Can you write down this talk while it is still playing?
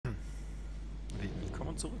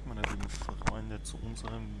Willkommen zurück, meine lieben Freunde, zu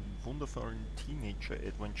unserem wundervollen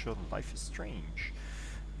Teenager-Adventure Life is Strange.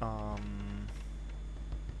 Ich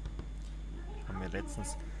habe mir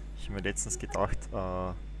letztens gedacht,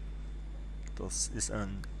 das ist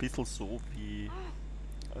ein bisschen so wie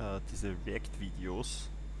diese React-Videos.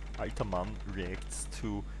 Alter Mann reacts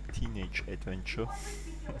to Teenage Adventure.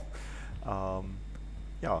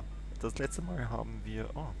 Ja, das letzte Mal haben wir...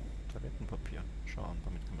 Oh, Toilettenpapier. Schauen,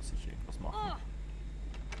 damit können wir sicher irgendwas machen.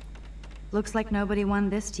 Looks like nobody won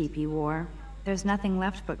this TP war. There's nothing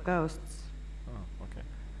left but ghosts. Ah, okay.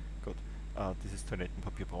 Gut. Dieses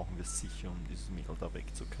Toilettenpapier brauchen wir sicher, um dieses Mädel da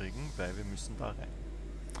wegzukriegen, weil wir müssen da rein.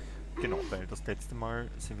 Genau, weil das letzte Mal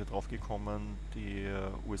sind wir drauf gekommen,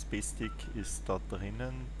 der USB-Stick ist da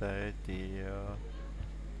drinnen bei der...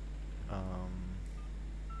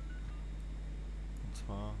 und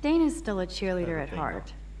zwar... Dana's still a cheerleader at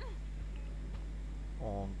heart.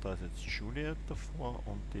 Und da ist jetzt Juliet davor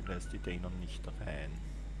und die lässt die Dana nicht rein.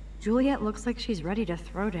 Juliet looks like she's ready to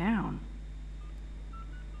throw down.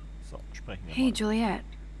 So, sprechen wir Hey, mal. Juliet.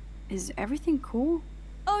 Is everything cool?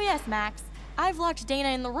 Oh yes, Max. I've locked Dana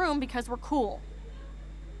in the room because we're cool.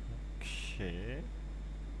 Okay.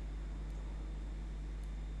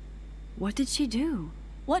 What did she do?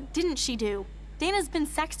 What didn't she do? Dana's been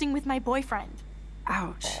sexting with my boyfriend.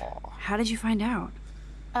 Ouch. How did you find out?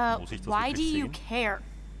 Muss ich das Why wirklich do you sehen? care?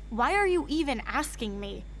 Why are you even asking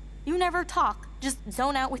me? You never talk, just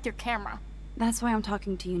zone out with your camera. That's why I'm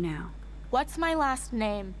talking to you now. What's my last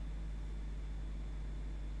name?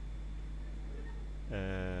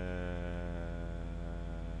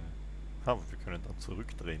 Aber wir können dann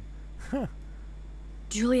zurückdrehen.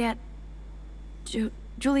 Juliet...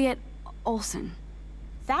 Juliet Olsen.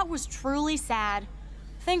 That was truly sad.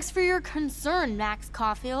 Thanks for your concern, Max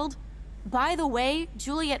Caulfield. By the way,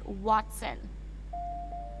 Juliet Watson.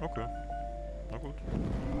 Okay. Na gut.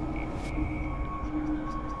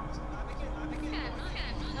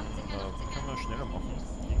 Können wir schneller machen?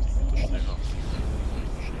 Irgendwie wird das schneller.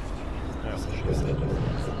 Shift. Ja,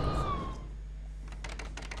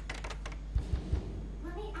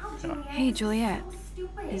 Shift. Hey, Juliet.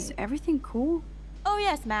 Is everything cool? Oh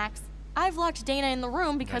yes, Max. I've locked Dana in the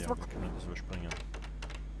room because Ja, we're... wir können das überspringen.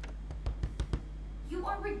 You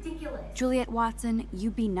are ridiculous. Juliet Watson,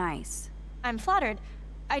 you be nice. I'm flattered.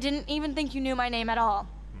 I didn't even think you knew my name at all.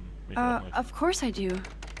 Ich auch nicht. Of course I do.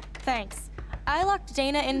 Thanks. I locked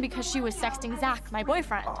Dana in because she was sexting Zach, my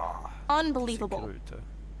boyfriend. Unbelievable. Kröte.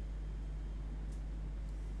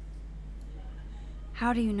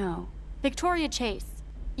 How do you know? Victoria Chase.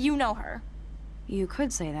 You know her. You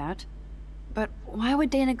could say that. But why would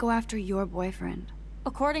Dana go after your boyfriend?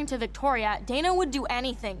 According to Victoria, Dana would do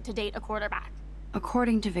anything to date a quarterback.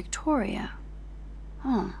 According to Victoria.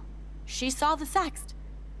 Huh. She saw the sext,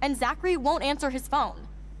 and Zachary won't answer his phone.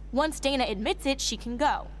 Once Dana admits it, she can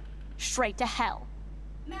go. Straight to hell.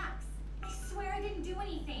 Max, I swear I didn't do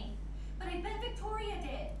anything. But I bet Victoria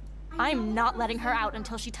did. I'm not letting her out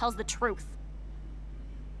until she tells the truth.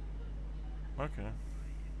 Okay.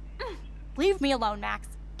 Leave me alone, Max.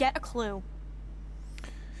 Get a clue.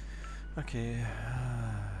 Okay.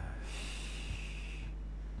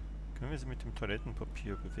 Können wir sie mit dem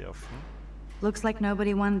Toilettenpapier bewerfen? Looks like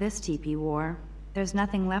nobody won this TP war. There's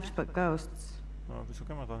nothing left but ghosts. Wieso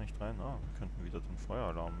können wir da nicht rein? Wir könnten wieder den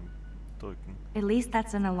Feueralarm drücken. At least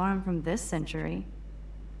that's an alarm from this century.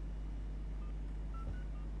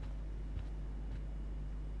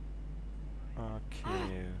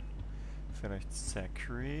 Okay. Vielleicht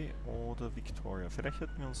Zachary oder Victoria. Vielleicht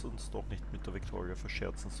hätten wir uns doch nicht mit der Victoria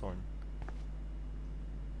verscherzen sollen.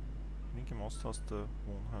 Linke Maustaste,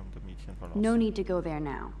 Wohnheim der Mädchen verlassen. No need to go there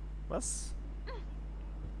now. Was?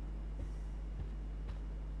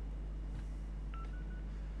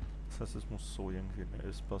 Das heißt, es muss so irgendwie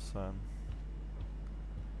lösbar sein.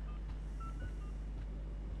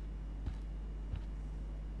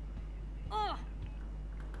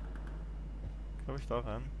 Glaube ich da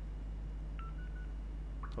rein? Da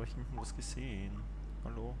habe ich hinten was gesehen.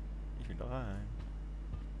 Hallo? Ich will da rein.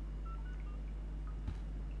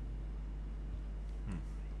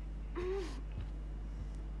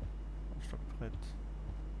 Stockbrett.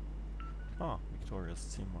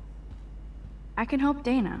 Victorias Zimmer. I can help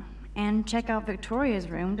Dana, and check out Victoria's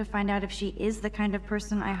room to find out if she is the kind of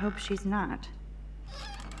person I hope she's not.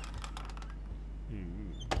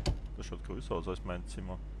 Das schaut größer aus als mein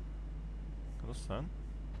Zimmer. Kann das sein?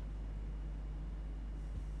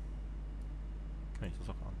 Kann ich das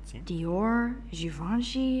auch anziehen? Dior,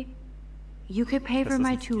 Givenchy. You could pay for Das ist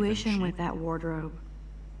my nicht tuition Givenchy. with that wardrobe.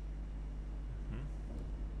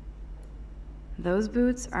 Those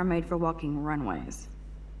boots are made for walking runways.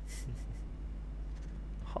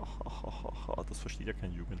 Das versteht ja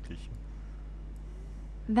kein Jugendlicher.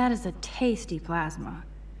 That is a tasty plasma.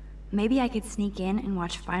 Maybe I could sneak in and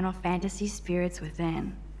watch Final Fantasy Spirits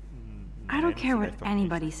Within. I don't care what vielleicht auch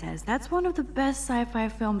anybody nicht. says. That's one of the best sci-fi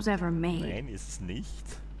films ever made. Nein, ist es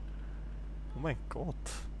nicht. Oh mein Gott.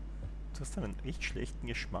 Du hast einen echt schlechten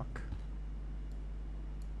Geschmack.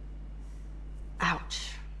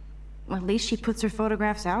 Ouch. Well, at least she puts her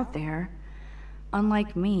photographs out there.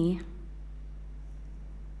 Unlike me.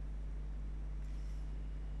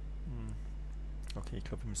 Okay, ich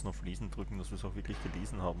glaube, wir müssen auf Lesen drücken, dass wir es auch wirklich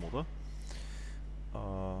gelesen haben, oder?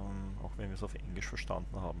 Auch wenn wir es auf Englisch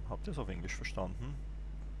verstanden haben. Habt ihr es auf Englisch verstanden?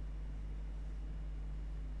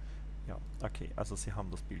 Ja, okay, also sie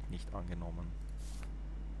haben das Bild nicht angenommen.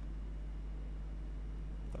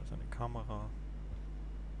 Da ist eine Kamera.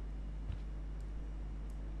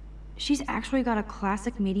 She's actually got a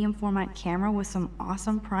classic medium format camera with some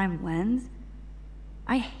awesome prime lens.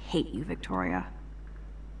 I hate you, Victoria.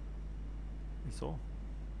 Wieso?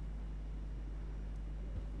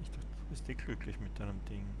 Ich dachte, du bist eh glücklich mit deinem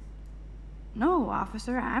Ding. No,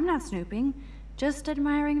 officer, I'm not snooping. Just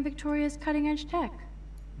admiring Victoria's cutting-edge tech.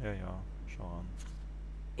 Ja, ja, schau an.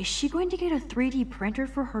 Is she going to get a 3D printer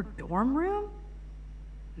for her dorm room?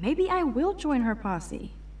 Maybe I will join her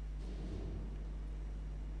posse.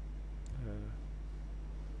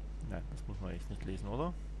 Nein, das muss man echt nicht lesen,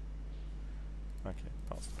 oder? Okay,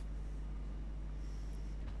 passt.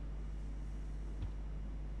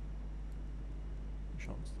 Wir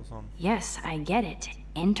schauen uns das an. Yes, I get it.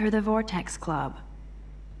 Enter the Vortex Club.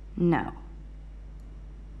 No.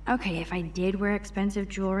 Okay, if I did wear expensive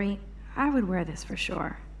jewelry, I would wear this for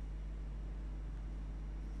sure.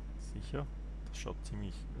 Sicher? Das schaut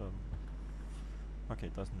ziemlich... Okay,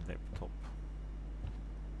 da ist ein Laptop.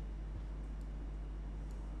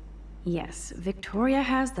 Yes, Victoria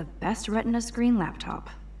has the best Retina screen laptop.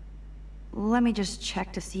 Let me just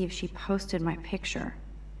check to see if she posted my picture.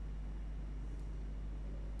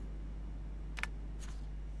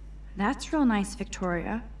 That's real nice,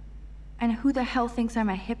 Victoria. And who the hell thinks I'm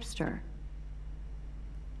a hipster?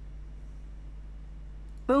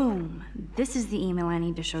 Boom! This is the email I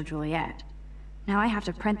need to show Juliet. Now I have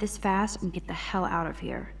to print this fast and get the hell out of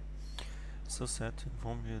here. So sad to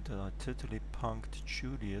inform you that I totally punked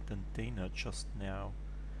Juliet and Dana just now.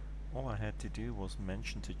 All I had to do was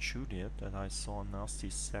mention to Juliet that I saw nasty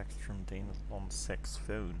sex from Dana on sex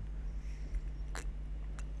phone.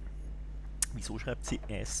 Wieso schreibt sie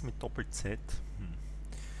S mit Doppel-Z?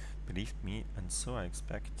 Believe me, and so I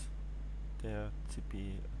expect there to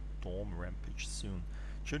be a dorm rampage soon.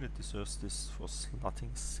 Juliet deserves this for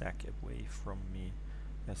slutting Zack away from me.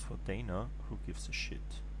 As for Dana, who gives a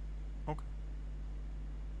shit? Okay.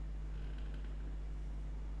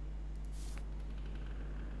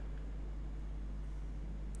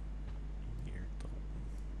 Hier drucken.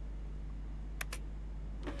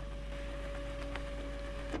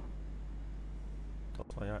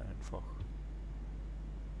 Das war ja einfach.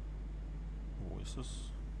 Wo ist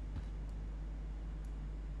es?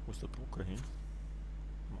 Wo ist der Drucker hin?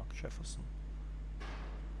 Mark Jefferson.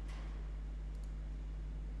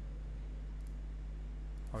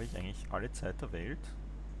 Habe ich eigentlich alle Zeit der Welt?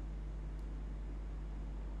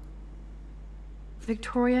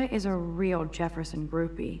 Victoria is a real Jefferson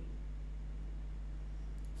groupie.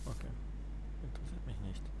 Okay. Interessiert mich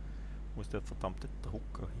nicht. Wo ist der verdammte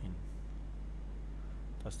Drucker hin?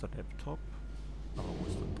 Da ist der Laptop. Aber wo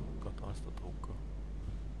ist der Drucker? Da ist der Drucker.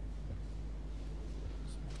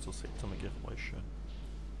 Das macht so seltsame Geräusche.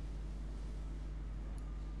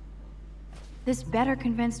 This better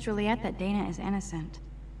convince Juliet that Dana is innocent.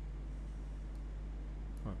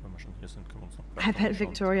 Wenn wir schon hier sind, können wir uns noch I gleich bet anschauen.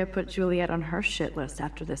 Victoria put Juliet on her shit list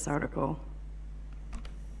after this article.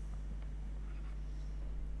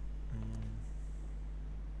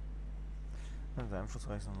 Eine der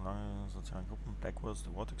einflussreichsten langen sozialen Gruppen, Blackwards,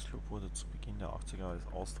 der Vortex Club, wurde zu Beginn der 80er als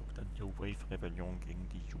Ausdruck der New Wave-Rebellion gegen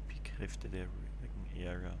die Yuppie-Kräfte der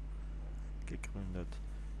Reagan-Ära gegründet.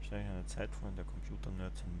 Stell dir eine Zeit vor, in der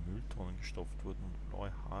Computer-Nerds in Mülltonnen gestopft wurden und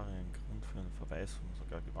blaue Haare ein Grund für einen Verweis und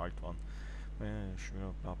sogar Gewalt waren.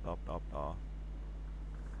 Schwör, bla bla bla bla.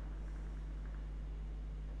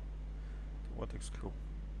 Der Vortex Club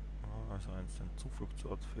war also einst ein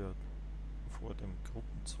Zufluchtsort vor dem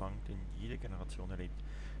Gruppenzwang, den jede Generation erlebt.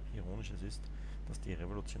 Wie ironisch es ist, dass die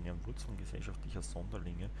revolutionären Wurzeln gesellschaftlicher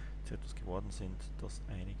Sonderlinge zu etwas geworden sind, das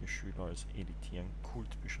einige Schüler als elitären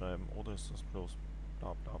Kult beschreiben, oder ist das bloß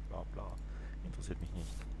bla bla bla bla? Interessiert mich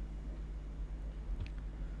nicht.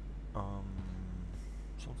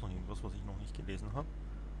 Sonst noch irgendwas, was ich noch nicht gelesen habe?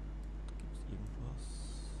 Da gibt es irgendwas.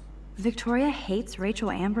 Victoria hates Rachel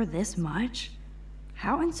Amber this much?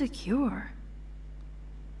 How insecure.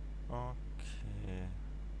 Okay.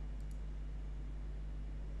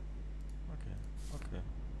 Okay.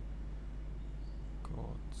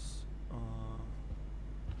 Gut.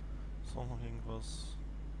 Ist noch irgendwas?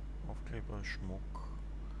 Aufkleber, Schmuck.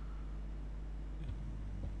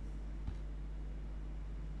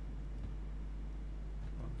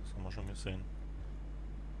 Das haben wir schon gesehen.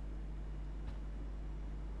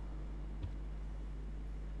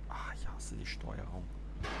 Ah, ich hasse die Steuerung.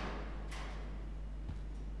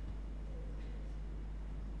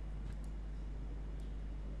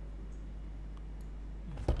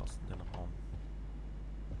 Wir verlassen den Raum.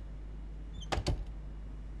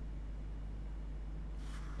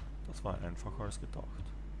 Das war einfacher als gedacht.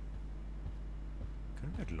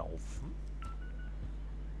 Können wir laufen?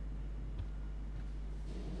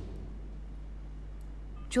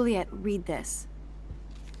 Juliet, read this.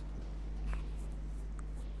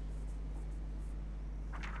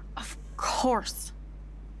 Of course.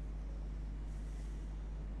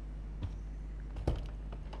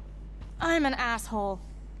 I'm an asshole.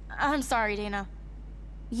 I'm sorry, Dana.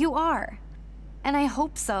 You are. And I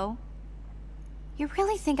hope so. You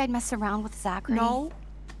really think I'd mess around with Zachary? No,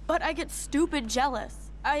 but I get stupid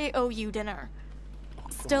jealous. I owe you dinner.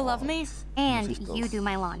 Still love me? And you do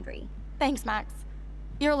my laundry. Thanks, Max.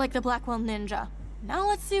 You're like the Blackwell Ninja. Now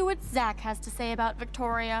let's see what Zach has to say about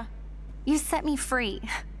Victoria. You set me free.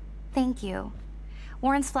 Thank you.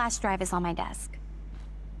 Warren's flash drive is on my desk.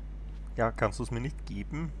 Ja, kannst du es mir nicht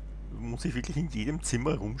geben? Muss ich wirklich in jedem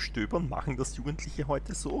Zimmer rumstöbern? Machen das Jugendliche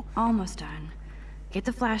heute so? Almost done. Get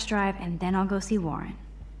the flash drive and then I'll go see Warren.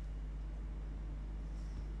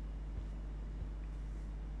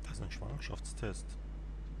 Das ist ein Schwangerschaftstest.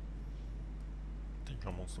 Den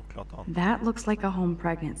schauen wir uns doch glatt an. That looks like a home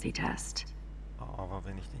pregnancy test. Aber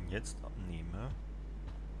wenn ich den jetzt abnehme...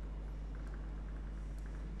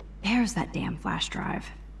 There's that damn flash drive.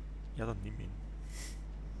 Ja, dann nimm ihn.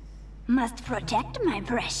 Must protect my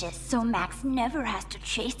precious so Max never has to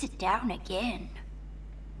chase it down again.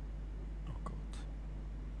 Oh Gott.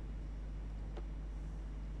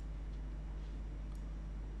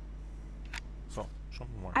 So, schauen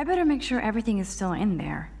wir mal. I better make sure everything is still in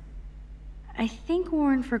there. I think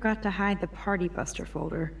Warren forgot to hide the Party Buster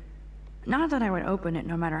folder. Not that I would open it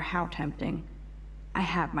no matter how tempting. I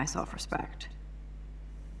have my self-respect.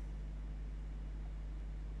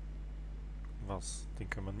 Was? Den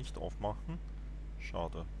können wir nicht aufmachen?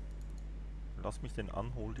 Schade. Lass mich den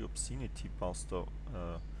Unholy die Obscenity Buster,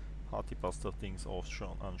 Party Buster Dings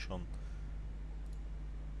anschauen.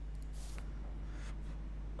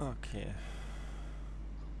 Okay.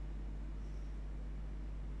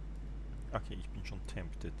 Okay, ich bin schon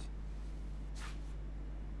tempted.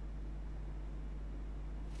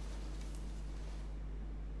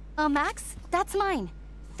 Oh, Max, that's mine.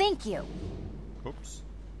 Thank you. Ups.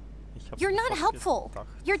 Ich hab's You're not fast helpful. gedacht.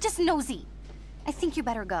 You're just nosy. I think you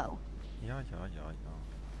better go. Ja.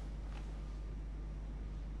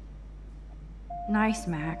 Nice,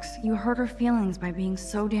 Max. You hurt her feelings by being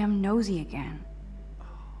so damn nosy again.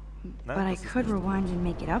 Nein, But I das ist could nicht- rewind and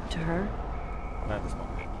make it up to her. Nein, das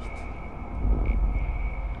mache ich nicht.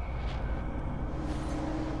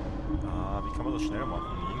 Ah, wie kann man das schneller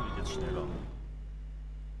machen? Irgendwie geht's schneller.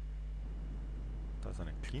 Da ist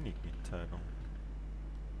eine Klinikmitteilung.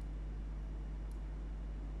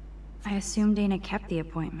 I assume Dana kept the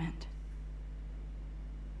appointment.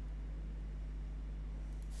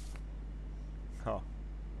 Ha.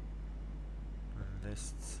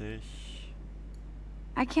 Lässt sich...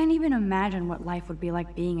 I can't even imagine what life would be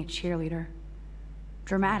like being a cheerleader.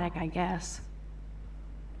 Dramatic, I guess.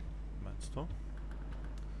 Meinst du?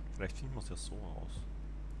 Vielleicht finden wir es ja so raus.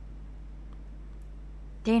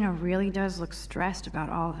 Dana really does look stressed about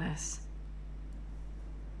all this.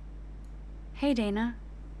 Hey, Dana.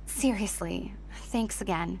 Seriously, thanks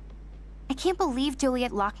again. I can't believe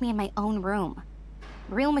Juliet locked me in my own room.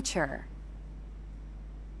 Real mature.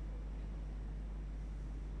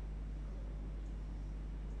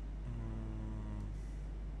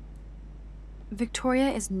 Victoria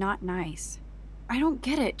is not nice. I don't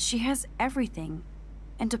get it. She has everything.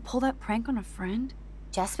 And to pull that prank on a friend?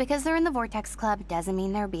 Just because they're in the Vortex Club doesn't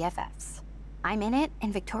mean they're BFFs. I'm in it,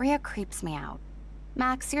 and Victoria creeps me out.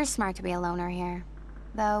 Max, you're smart to be a loner here.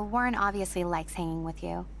 Though Warren obviously likes hanging with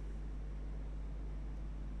you.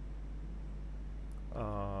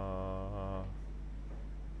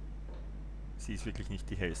 Sie ist wirklich nicht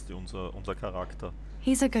die hellste, unser Charakter.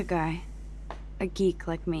 He's a good guy. A geek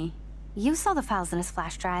like me. You saw the files in his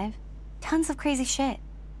flash drive. Tons of crazy shit.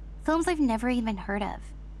 Films I've never even heard of.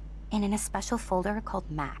 And in a special folder called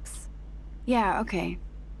Max. Yeah, okay.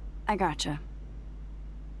 I gotcha.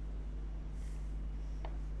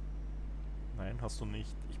 Nein, hast du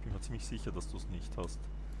nicht. Ich bin mir ziemlich sicher, dass du es nicht hast.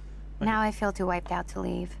 Now I feel too wiped out to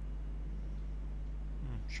leave.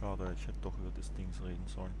 Schade, ich hätte doch über das Ding reden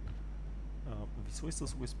sollen. Wieso ist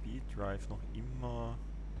das USB-Drive noch immer...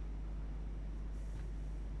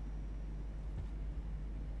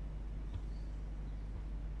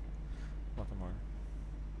 Warte mal.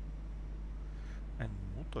 Ein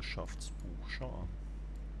Mutterschaftsbuch, schau an.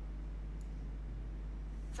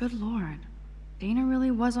 Good Lord. Dana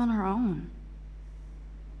really was on her own.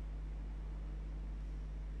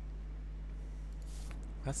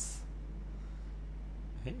 Was?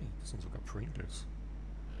 Hey, das sind sogar Pringles.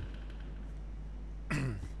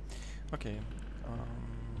 Okay.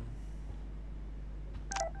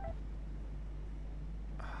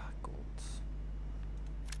 Gott.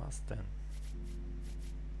 Was denn?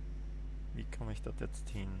 Wie komme ich dort jetzt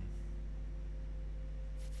hin?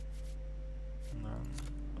 Nein,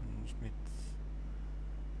 nicht mit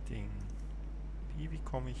Ding. Wie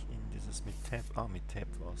komme ich in dieses mit Tab? Ah, mit Tab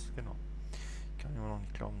war's, genau. Ich kann immer noch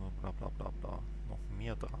nicht glauben, nur bla bla bla bla. Noch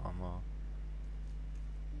mehr Drama.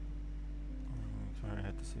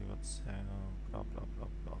 Hätte sie überzeugt, bla bla bla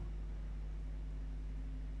bla.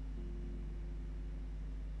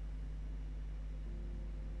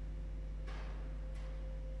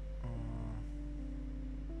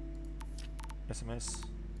 SMS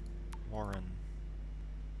Warren.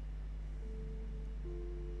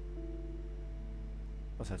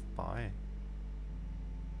 Was heißt bye?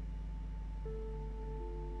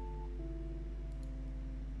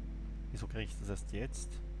 Wieso kriege ich das erst jetzt?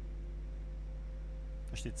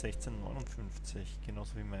 Da steht 1659,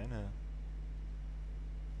 genauso wie meine.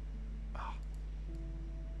 Ah.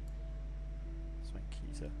 So ein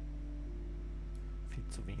Käse. Viel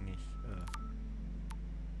zu wenig.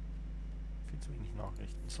 Viel zu wenig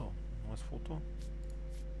Nachrichten. So, neues Foto.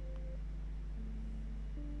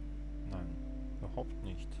 Nein, überhaupt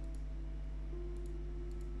nicht.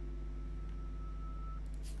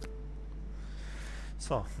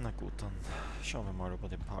 So, na gut, dann schauen wir mal, ob wir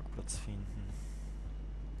den Parkplatz finden.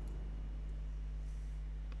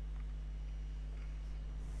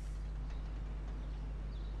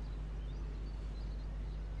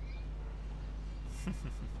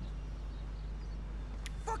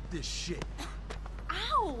 Fuck this shit.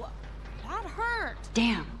 Ow! That hurt!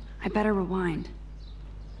 Damn, I better rewind.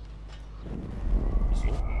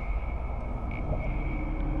 Wieso?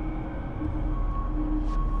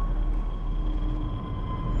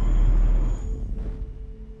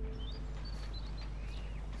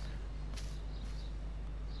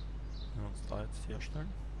 Wir uns da jetzt herstellen.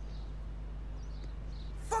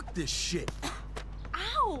 Fuck this shit.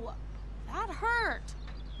 Ow! That hurt!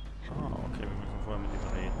 Ah, okay, wir müssen vorher mit ihm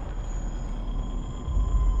reden.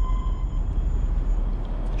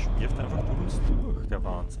 Der schwirft einfach durch uns durch, der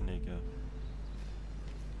Wahnsinnige.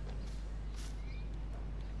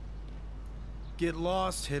 Get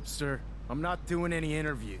lost, hipster. I'm not doing any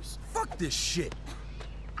interviews. Fuck this shit.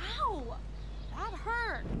 Ow! That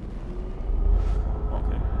hurt!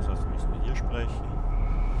 Okay, das heißt, wir müssen hier sprechen.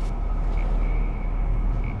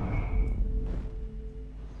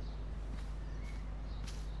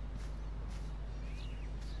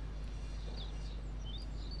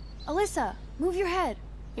 Alyssa, move your head.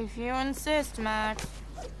 If you insist, Max.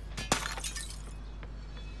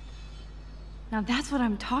 Now that's what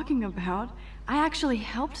I'm talking about. I actually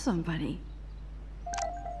helped somebody.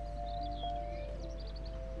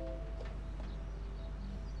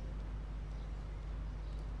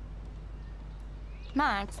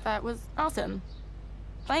 Max, that was awesome.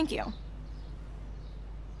 Thank you.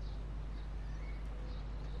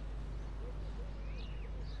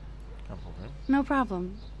 Kein Problem. No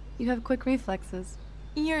problem. You have quick reflexes.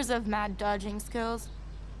 Years of mad dodging skills.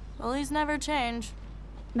 Bullies never change.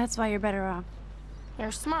 That's why you're better off.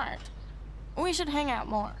 You're smart. We should hang out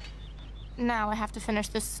more. Now I have to finish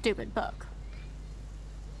this stupid book.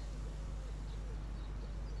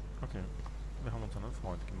 Okay, wir haben uns einen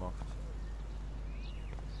Freund gemacht.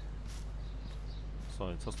 So,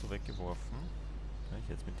 jetzt hast du weggeworfen. Kann ich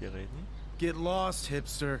jetzt mit dir reden? Get lost,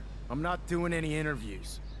 hipster. I'm not doing any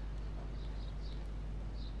interviews.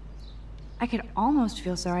 I could almost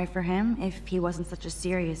feel sorry for him if he wasn't such a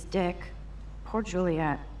serious dick. Poor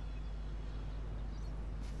Juliet.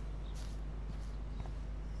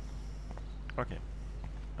 Okay.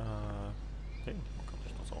 Okay, man kann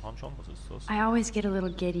sich das auch anschauen. Was ist das? I always get a little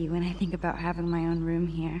giddy when I think about having my own room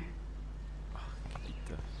here. Ach,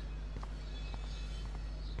 bitte.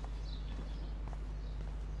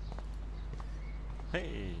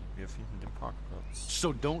 Hey, wir finden den Parkplatz.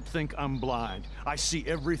 So don't think I'm blind. I see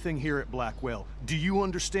everything here at Blackwell. Do you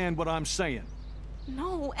understand what I'm saying?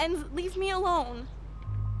 No, and leave me alone.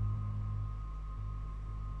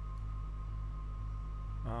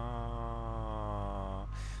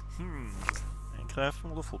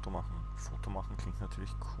 Eingreifen oder Foto machen? Foto machen klingt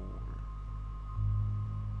natürlich cool.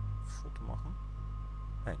 Foto machen,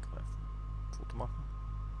 eingreifen. Foto machen,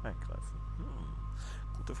 eingreifen.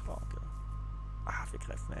 Gute Frage. Ah, wir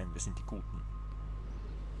greifen ein, wir sind die Guten.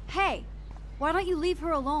 Hey, why don't you leave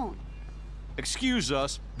her alone? Excuse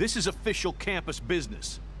us, this is official campus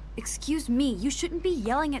business. Excuse me, you shouldn't be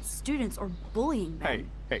yelling at students or bullying them.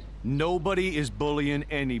 Hey, nobody is bullying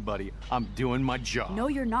anybody. I'm doing my job. No,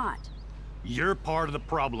 you're not. You're part of the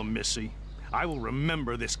problem, Missy. I will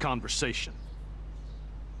remember this conversation.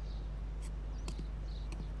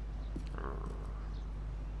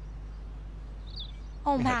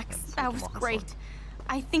 Oh, Max, that was great.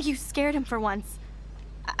 I think you scared him for once.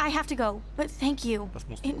 I have to go, but thank you.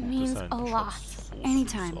 It means a lot.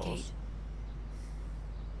 Anytime, Kate.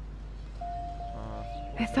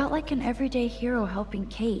 I felt like an everyday hero helping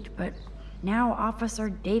Kate, but now Officer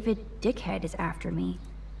David Dickhead is after me.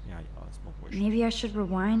 Ja, ist mir wurscht. Maybe I should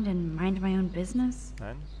rewind and mind my own business?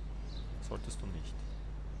 Nein, solltest du nicht.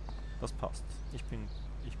 Das passt. Ich bin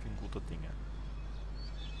guter Dinge.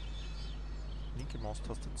 Linke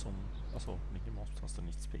Maustaste zum... Achso, linke Maustaste,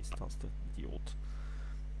 nicht Space-Taste. Idiot.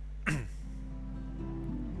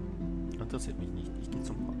 Interessiert mich nicht. Ich gehe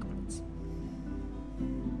zum Parkplatz.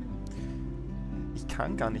 Ich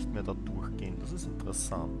kann gar nicht mehr da durchgehen. Das ist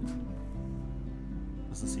interessant.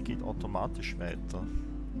 Also sie geht automatisch weiter.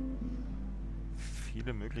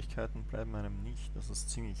 Viele Möglichkeiten bleiben einem nicht. Das ist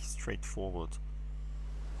ziemlich straightforward.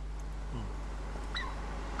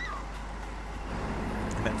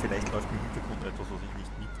 Ich meine, vielleicht läuft im Hintergrund etwas, was ich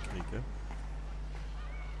nicht mitkriege.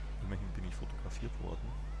 Immerhin bin ich fotografiert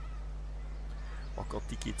worden. Oh Gott,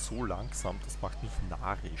 die geht so langsam, das macht mich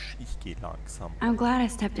narrisch. Ich gehe langsam. I'm glad I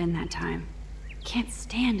stepped in that time. Can't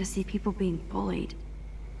stand to see people being bullied.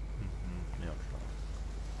 Ja, klar.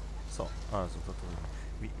 So, also da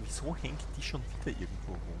drüben. Wieso hängt die schon wieder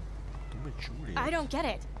irgendwo rum? Dumme Julie. I don't get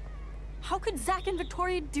it. How could Zach and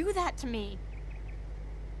Victoria do that to me?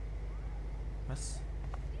 Was?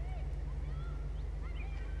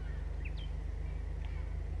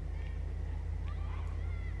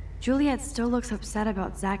 Juliet still looks upset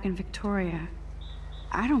about Zach and Victoria.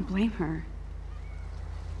 I don't blame her.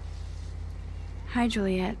 Hi,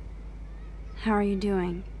 Juliet. How are you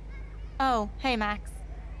doing? Oh, hey, Max.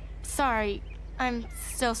 Sorry, I'm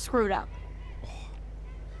still screwed up. Oh.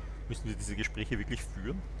 Müssen wir diese Gespräche wirklich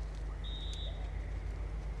führen?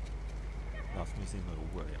 Lassen wir sie in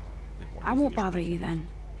Ruhe, ja. I won't bother you then.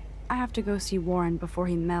 I have to go see Warren before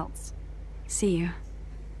he melts. See you.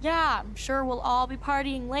 Yeah, I'm sure we'll all be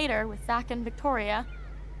partying later with Zach and Victoria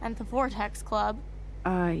and the Vortex Club.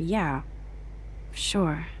 Yeah.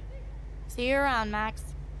 Sure. See you around,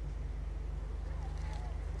 Max.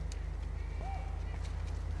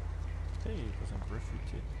 Hey, das ist ein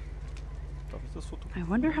Graffiti. Darf ich das fotografieren? I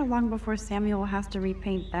wonder how long before Samuel has to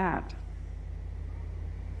repaint that.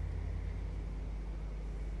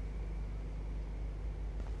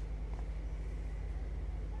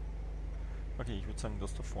 Okay, ich würde sagen,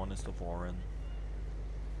 das da vorne ist der Warren.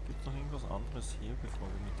 Gibt es noch irgendwas anderes hier, bevor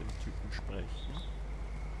wir mit dem Typen sprechen?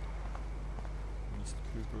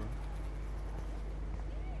 Mistkübel.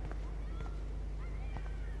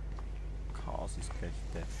 Chaos ist gleich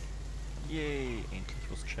Death. Yay,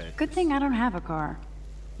 endlich was Gescheites. Good thing I don't have a car.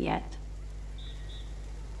 Yet.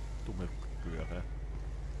 Dumme Göre.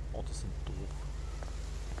 Autos sind doof.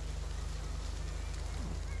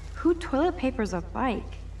 Who toilet papers a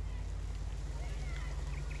bike?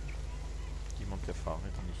 Jemand, der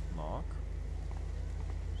Fahrräder nicht mag.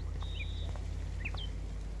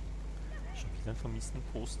 Schon wieder ein vermissten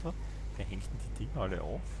Poster. Wer hängt denn die Dinger alle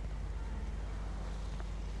auf?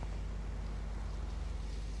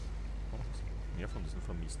 Oh, es gibt mehr von diesen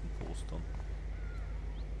vermissten Postern.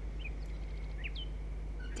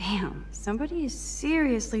 Damn, somebody is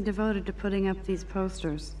seriously devoted to putting up these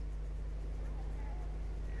posters.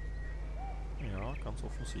 Ja, ganz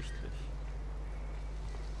offensichtlich.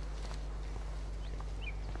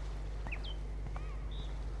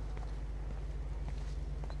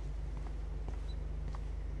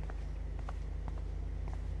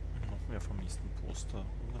 Noch mehr vermissten Poster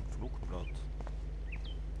und ein Flugblatt.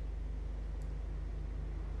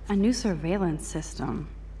 A new surveillance system.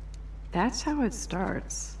 That's how it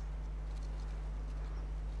starts.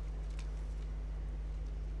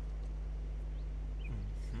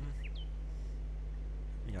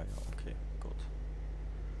 Ja, okay, gut.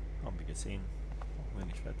 Haben wir gesehen. Brauchen wir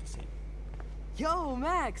nicht weiter sehen. Yo,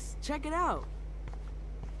 Max, check it out.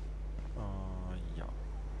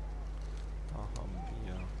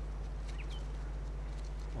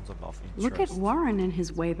 unser Love Interest. Look at Warren in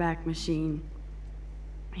his Wayback Machine.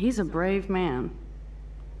 He's a brave man.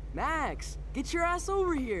 Max, get your ass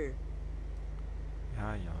over here.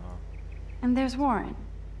 Ja, ja. And there's Warren.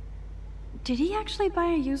 Did he actually buy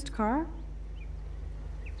a used car?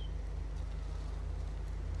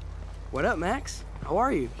 What up, Max? How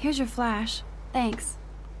are you? Here's your flash. Thanks.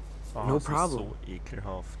 Oh, No es ist problem. so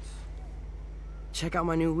ekelhaft. Check out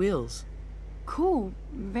my new wheels. Cool.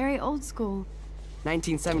 Very old school.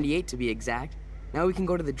 1978 to be exact. Now we can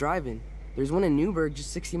go to the drive-in. There's one in Newburgh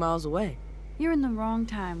just 60 miles away. You're in the wrong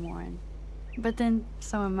time, Warren. But then,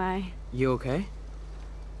 so am I. You okay?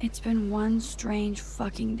 It's been one strange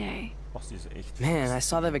fucking day. Oh, sie ist echt Man, I fies.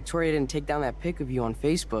 saw that Victoria didn't take down that pic of you on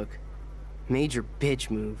Facebook. Major bitch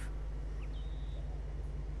move.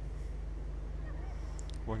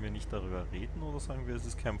 Wollen wir nicht darüber reden oder sagen wir, es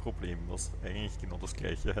ist kein Problem, was eigentlich genau das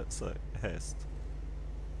gleiche heißt?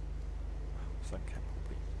 Wir sagen kein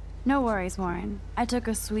Problem. No worries, Warren. I took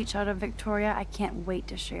a sweet shot of Victoria I can't wait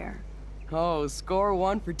to share. Oh, score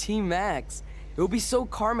one for Team Max. It will be so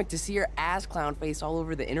karmic to see her ass clown face all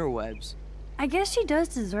over the interwebs. I guess she does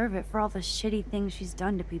deserve it for all the shitty things she's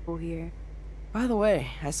done to people here. By the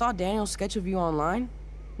way, I saw Daniel's sketch of you online.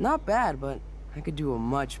 Not bad, but I could do a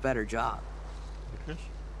much better job. Wirklich?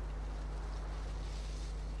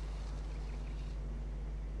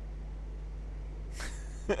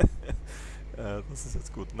 Das ist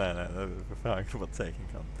jetzt gut. Nein, wir fragen, ob er zeichnen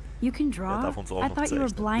kann. You can Er draw? darf uns auch I noch thought you were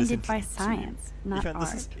zeichnen. Wir blinded sind by lieb zu ihm. science, not Ich meine, das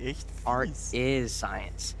art. ist echt Art fies. is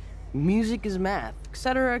science. Music is math,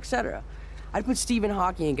 etc., etc. I'd put Stephen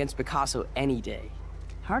Hawking against Picasso any day.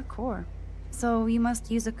 Hardcore. So you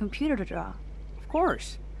must use a computer to draw. Of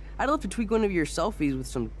course. I'd love to tweak one of your selfies with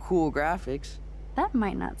some cool graphics. That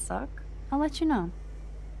might not suck. I'll let you know.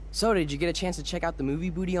 So, did you get a chance to check out the movie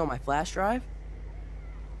booty on my flash drive?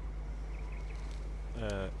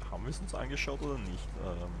 Haben wir es uns angeschaut oder nicht?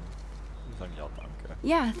 Wir sagen ja, danke.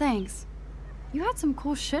 Yeah, thanks. You had some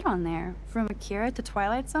cool shit on there, from Akira to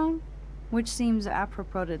Twilight Zone, which seems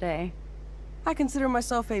apropos today. I consider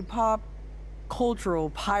myself a pop cultural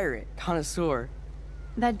pirate connoisseur.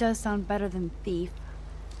 That does sound better than thief.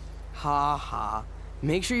 Ha ha.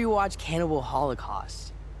 Make sure you watch Cannibal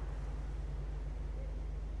Holocaust.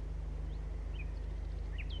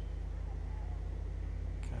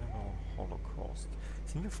 Cannibal Holocaust.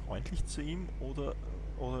 Sind wir freundlich zu ihm oder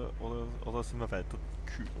sind wir weiter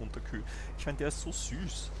unterkühlt? Ich meine, der ist so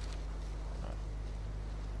süß. Ja.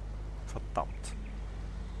 Verdammt.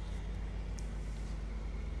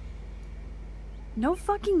 No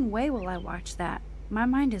fucking way will I watch that. My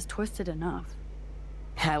mind is twisted enough.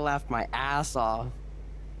 I laughed my ass off.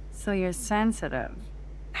 So you're sensitive.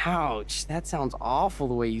 Ouch, that sounds awful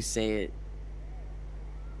the way you say it.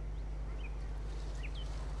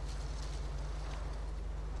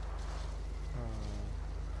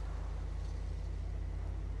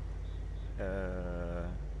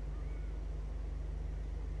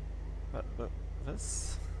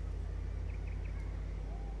 Was?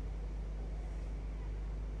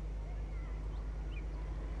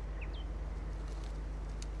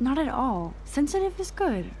 Not at all. Sensitive is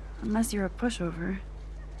good, unless you're a pushover.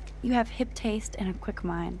 You have hip taste and a quick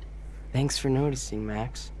mind. Thanks for noticing,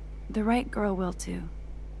 Max. The right girl will too.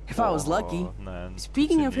 If I was lucky. Oh, nein,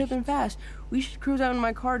 Speaking tut of sie hip nicht. and fast, we should cruise out in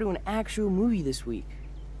my car to an actual movie this week.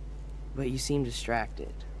 But you seem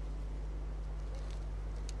distracted.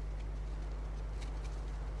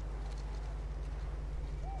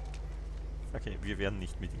 Okay, wir werden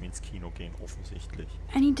nicht mit ihm ins Kino gehen, offensichtlich.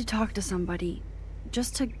 I need to talk to somebody,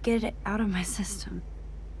 just to get it out of my system.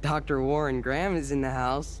 Dr. Warren Graham is in the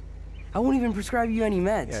house. I won't even prescribe you any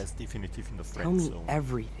meds. Er ist definitiv in der Tell me Friendzone.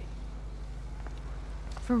 everything.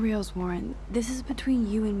 For reals, Warren, this is between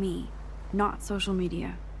you and me, not social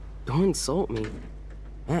media. Don't insult me.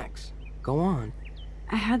 Max, go on.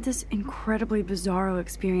 I had this incredibly bizarro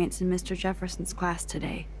experience in Mr. Jefferson's class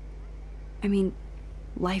today. I mean,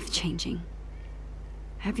 life-changing.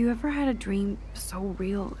 Have you ever had a dream so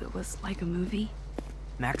real it was like a movie?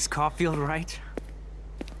 Max Caulfield, right?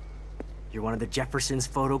 You're one of the Jefferson's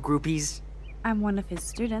photo groupies? I'm one of his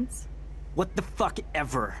students. What the fuck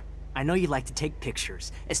ever? I know you like to take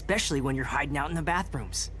pictures, especially when you're hiding out in the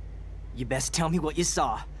bathrooms. You best tell me what you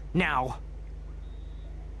saw, now.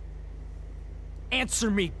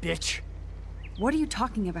 Answer me, bitch! What are you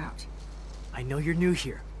talking about? I know you're new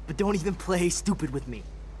here, but don't even play stupid with me.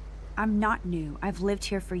 I'm not new. I've lived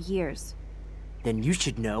here for years. Then you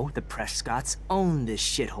should know the Prescotts own this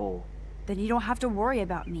shithole. Then you don't have to worry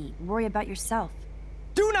about me. Worry about yourself.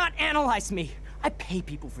 Do not analyze me! I pay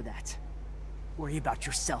people for that. Worry about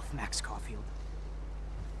yourself, Max Caulfield.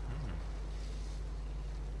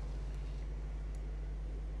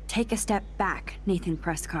 Take a step back, Nathan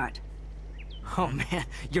Prescott. Oh man,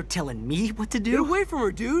 you're telling me what to do? Get away from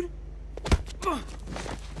her, dude!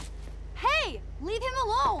 Hey! Leave him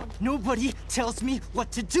alone! Nobody tells me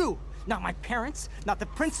what to do! Not my parents, not the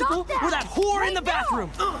principal, or that whore in the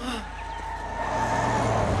bathroom!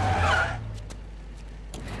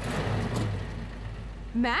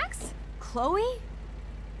 Max? Chloe?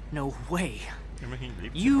 No way. Immerhin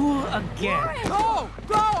lebt sie. You again. Go!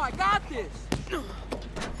 Go! I got this!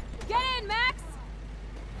 Get in, Max!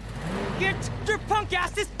 Get your punk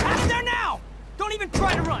asses out of there now! Don't even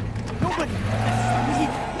try to run! Nobody!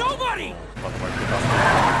 Nobody! Was wollte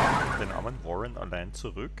das? Den armen Warren allein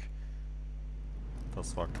zurück?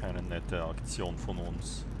 Das war keine nette Aktion von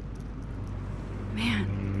uns.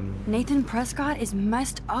 Man, Nathan Prescott is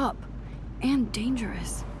messed up and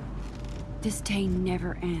dangerous. This day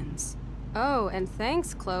never ends. Oh, and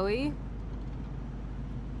thanks, Chloe.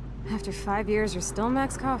 After 5 years, you're still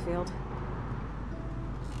Max Caulfield.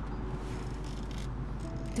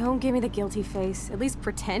 Don't give me the guilty face. At least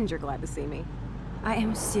pretend you're glad to see me. I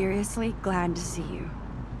am seriously glad to see you.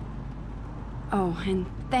 Oh, and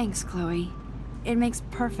thanks, Chloe. It makes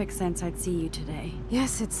perfect sense I'd see you today.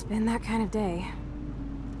 Yes, it's been that kind of day.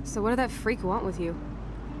 So what did that freak want with you?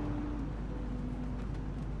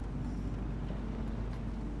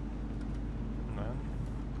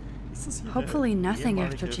 Hopefully nothing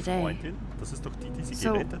after today. Das ist doch die, die sie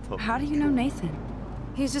So, gerettet hat. how do you know Nathan?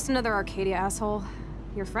 He's just another Arcadia asshole.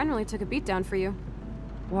 Your friend really took a beat down for you.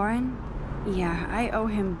 Warren? Yeah, I owe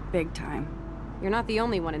him big time. You're not the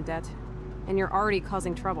only one in debt. And you're already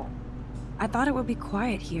causing trouble. I thought it would be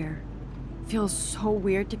quiet here. Feels so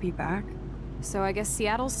weird to be back. So I guess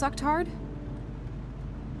Seattle sucked hard?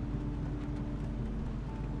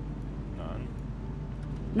 Nein.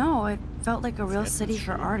 No, it felt like a real Seattle's city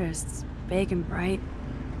for schön. artists. Big and bright.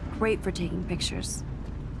 Great for taking pictures.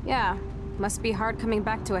 Yeah. Must be hard coming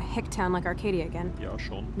back to a hick town like Arcadia again. Ja,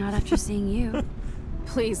 schon. Not after seeing you.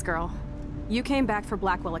 Please, girl. You came back for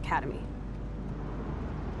Blackwell Academy.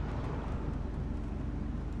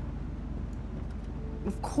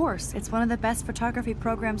 Of course, it's one of the best photography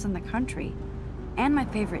programs in the country. And my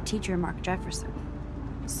favorite teacher, Mark Jefferson.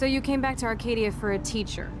 So you came back to Arcadia for a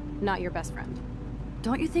teacher, not your best friend.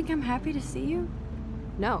 Don't you think I'm happy to see you?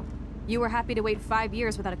 No. You were happy to wait 5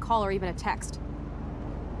 years without a call or even a text.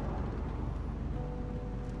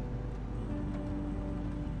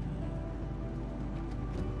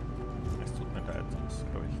 Es tut mir leid, das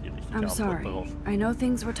ist, glaube ich, die richtige I'm Antwort sorry. darauf. I know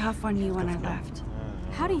things were tough on you when I left.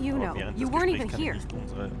 How do you know? Während You des weren't Gesprächs even kann ich here. nicht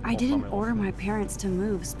unsere I didn't Aufnahme order aufnehmen. my parents to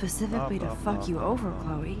move specifically to fuck you over,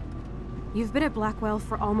 Chloe. You've been at Blackwell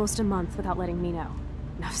for almost a month without letting me know.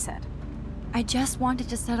 Enough said. I just wanted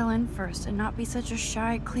to settle in first and not be such a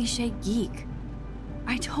shy, cliche geek.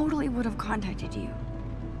 I totally would have contacted you.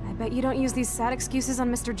 I bet you don't use these sad excuses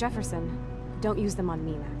on Mr. Jefferson. Don't use them on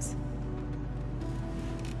me, Max.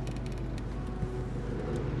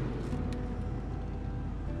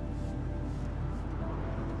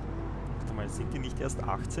 Warte mal, sind die nicht erst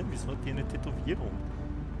 18? Wieso hat die eine Tätowierung?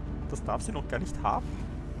 Das darf sie noch gar nicht haben.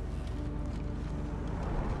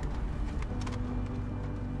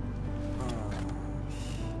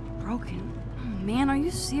 Broken? Oh, man, are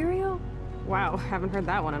you serial? Wow, haven't heard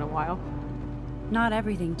that one in a while. Not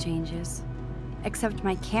everything changes. Except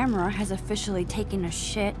my camera has officially taken a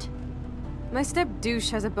shit. My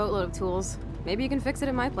step-douche has a boatload of tools. Maybe you can fix it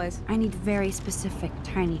at my place. I need very specific,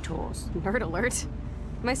 tiny tools. Nerd alert.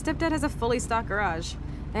 My stepdad has a fully stocked garage,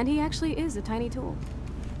 and he actually is a tiny tool.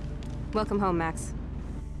 Welcome home, Max.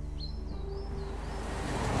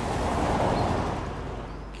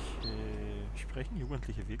 Okay. Sprechen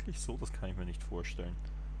Jugendliche wirklich so? Das kann ich mir nicht vorstellen.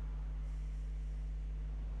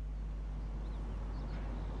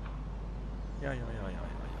 Ja.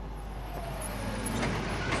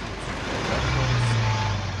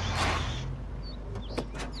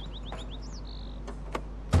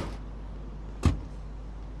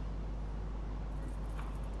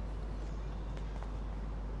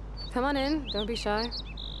 Come on in, don't be shy.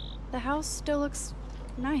 The house still looks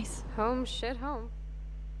nice. Home shit home.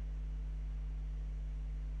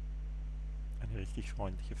 Eine richtig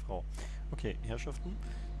freundliche Frau. Okay, Herrschaften,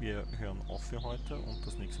 wir hören auf für heute und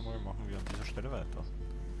das nächste Mal machen wir an dieser Stelle weiter.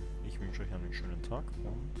 Ich wünsche euch einen schönen Tag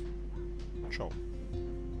und ciao.